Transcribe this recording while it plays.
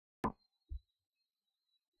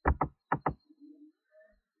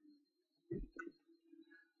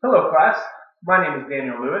Hello class, my name is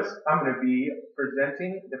Daniel Lewis. I'm going to be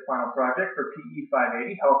presenting the final project for PE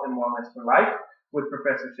 580, Health and Wellness for Life, with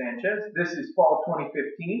Professor Sanchez. This is fall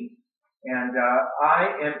 2015, and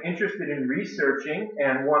I am interested in researching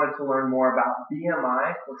and wanted to learn more about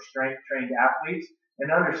BMI for strength-trained athletes and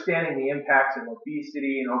understanding the impacts of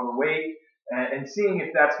obesity and overweight and seeing if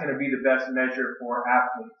that's going to be the best measure for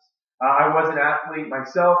athletes. I was an athlete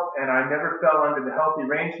myself, and I never fell under the healthy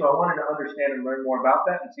range, so I wanted to understand and learn more about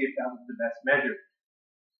that and see if that was the best measure.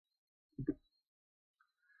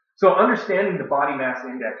 So understanding the body mass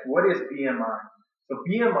index, what is BMI? So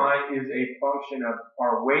BMI is a function of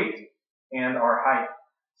our weight and our height.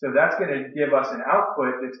 So that's going to give us an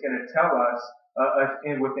output that's going to tell us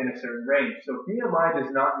within a certain range. So BMI does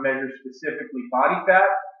not measure specifically body fat,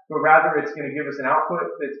 but rather it's going to give us an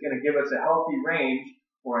output that's going to give us a healthy range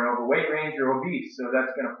or an overweight range or obese. So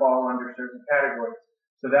that's going to fall under certain categories.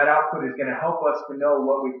 So that output is going to help us to know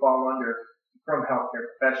what we fall under from healthcare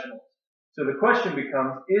professionals. So the question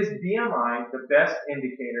becomes, is BMI the best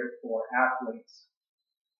indicator for athletes?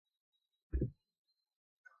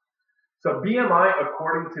 So BMI,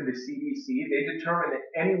 according to the CDC, they determine that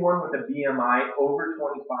anyone with a BMI over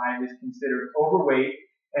 25 is considered overweight,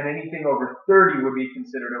 and anything over 30 would be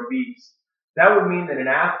considered obese. That would mean that an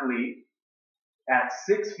athlete at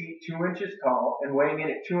 6 feet 2 inches tall and weighing in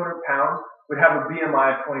at 200 pounds would have a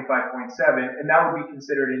BMI of 25.7, and that would be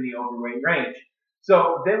considered in the overweight range.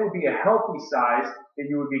 So that would be a healthy size that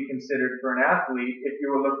you would be considered for an athlete if you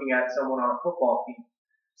were looking at someone on a football team.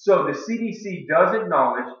 So the CDC does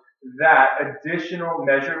acknowledge that additional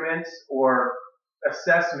measurements or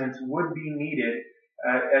assessments would be needed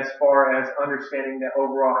as far as understanding the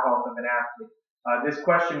overall health of an athlete. This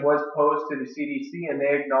question was posed to the CDC, and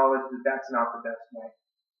they acknowledge that that's not the best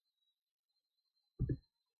way.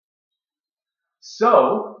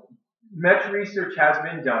 So, much research has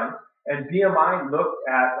been done, and BMI looked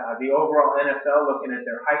at the overall NFL, looking at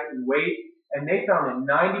their height and weight, and they found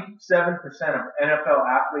that 97% of NFL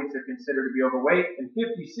athletes are considered to be overweight, and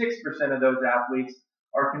 56% of those athletes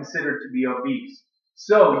are considered to be obese.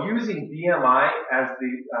 So, using BMI as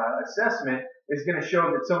the assessment is going to show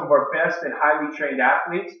that some of our best and highly trained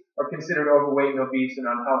athletes are considered overweight and obese and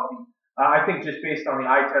unhealthy. I think just based on the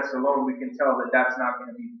eye test alone, we can tell that that's not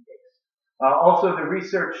going to be the case. Also, the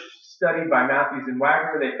research study by Matthews and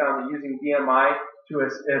Wagner, they found that using BMI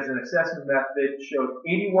as an assessment method showed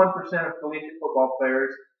 81% of collegiate football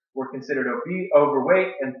players were considered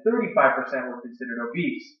overweight and 35% were considered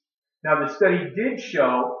obese. Now, the study did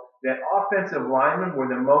show that offensive linemen were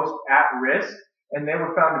the most at risk, and they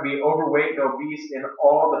were found to be overweight and obese in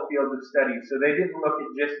all the fields of study. So they didn't look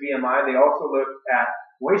at just BMI, they also looked at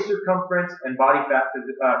waist circumference and body fat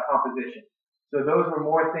composition. So those were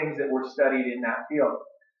more things that were studied in that field.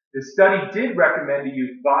 The study did recommend to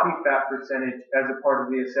use body fat percentage as a part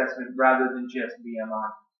of the assessment rather than just BMI.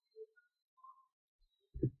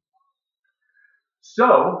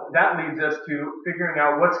 So that leads us to figuring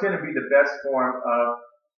out what's going to be the best form of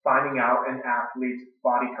finding out an athlete's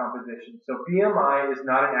body composition. So BMI is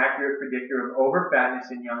not an accurate predictor of overfatness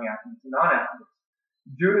in young athletes and non-athletes.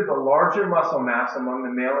 Due to the larger muscle mass among the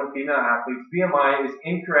male and female athletes, BMI is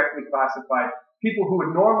incorrectly classified. People who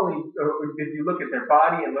would normally, if you look at their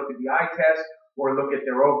body and look at the eye test or look at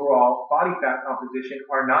their overall body fat composition,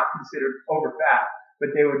 are not considered overfat,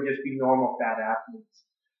 but they would just be normal fat athletes.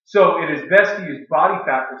 So it is best to use body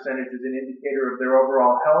fat percentage as an indicator of their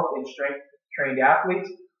overall health in strength-trained athletes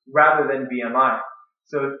rather than BMI.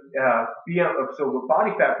 So the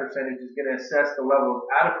body fat percentage is going to assess the level of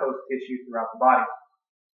adipose tissue throughout the body.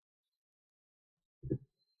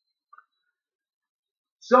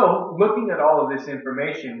 So looking at all of this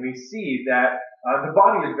information, we see that the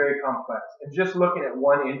body is very complex. And just looking at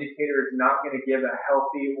one indicator is not going to give a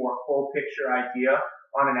healthy or full picture idea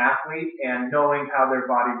on an athlete and knowing how their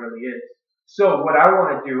body really is. So what I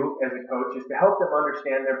want to do as a coach is to help them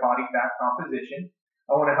understand their body fat composition.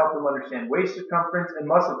 I want to help them understand waist circumference and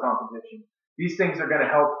muscle composition. These things are going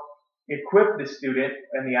to help equip the student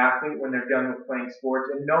and the athlete when they're done with playing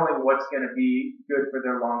sports and knowing what's going to be good for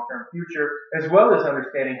their long-term future, as well as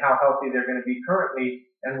understanding how healthy they're going to be currently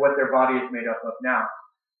and what their body is made up of now.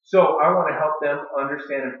 So I want to help them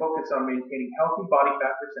understand and focus on maintaining healthy body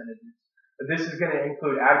fat percentages. This is going to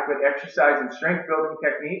include adequate exercise and strength building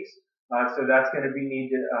techniques. So that's going to be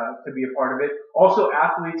needed to be a part of it. Also,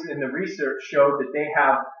 athletes in the research showed that they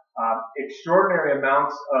have extraordinary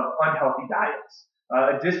amounts of unhealthy diets.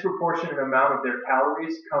 A disproportionate amount of their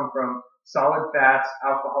calories come from solid fats,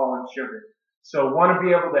 alcohol, and sugar. So want to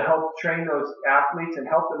be able to help train those athletes and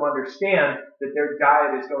help them understand that their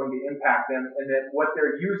diet is going to impact them and that what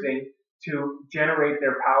they're using to generate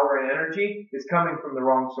their power and energy is coming from the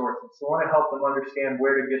wrong sources. So I want to help them understand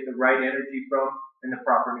where to get the right energy from and the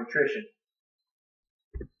proper nutrition.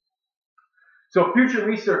 So future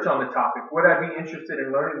research on the topic, what I'd be interested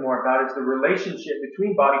in learning more about is the relationship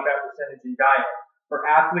between body fat percentage and diet for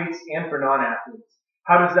athletes and for non-athletes.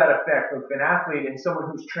 How does that affect? If an athlete and someone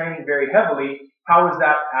who's training very heavily, how is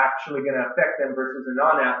that actually going to affect them versus a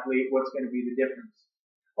non-athlete? What's going to be the difference?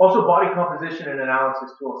 Also, body composition and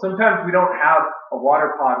analysis tools. Sometimes we don't have a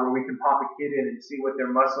water pod where we can pop a kid in and see what their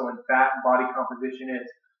muscle and fat and body composition is.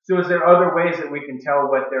 So is there other ways that we can tell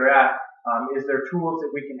what they're at? Is there tools that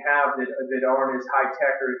we can have that aren't as high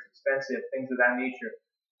tech or as expensive, things of that nature?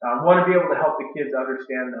 Want to be able to help the kids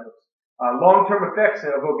understand those. Long-term effects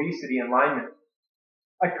of obesity and alignment.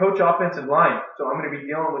 I coach offensive line, so I'm going to be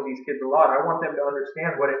dealing with these kids a lot. I want them to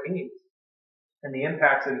understand what it means and the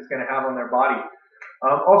impacts that it's going to have on their body.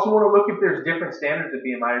 Also want to look if there's different standards of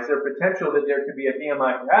BMI. Is there potential that there could be a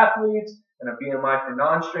BMI for athletes and a BMI for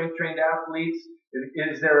non-strength trained athletes?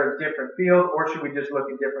 Is there a different field, or should we just look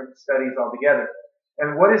at different studies altogether?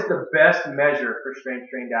 And what is the best measure for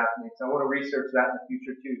strength trained athletes? I want to research that in the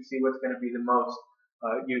future too, see what's going to be the most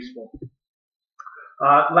useful.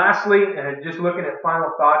 Lastly, just looking at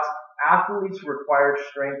final thoughts, athletes require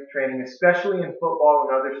strength training, especially in football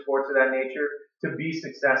and other sports of that nature, to be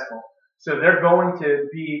successful. So they're going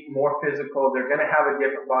to be more physical. They're going to have a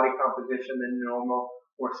different body composition than a normal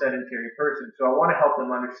or sedentary person. So I want to help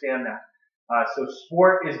them understand that. So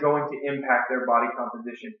sport is going to impact their body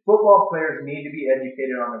composition. Football players need to be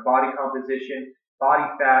educated on their body composition, body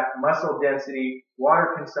fat, muscle density,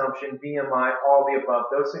 water consumption, BMI, all the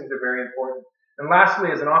above. Those things are very important. And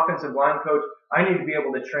lastly, as an offensive line coach, I need to be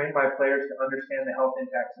able to train my players to understand the health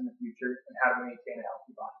impacts in the future and how to maintain a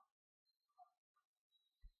healthy body.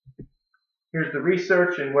 Here's the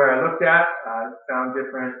research and where I looked at. I found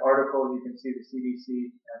different articles. You can see the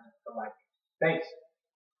CDC and the like. Thanks.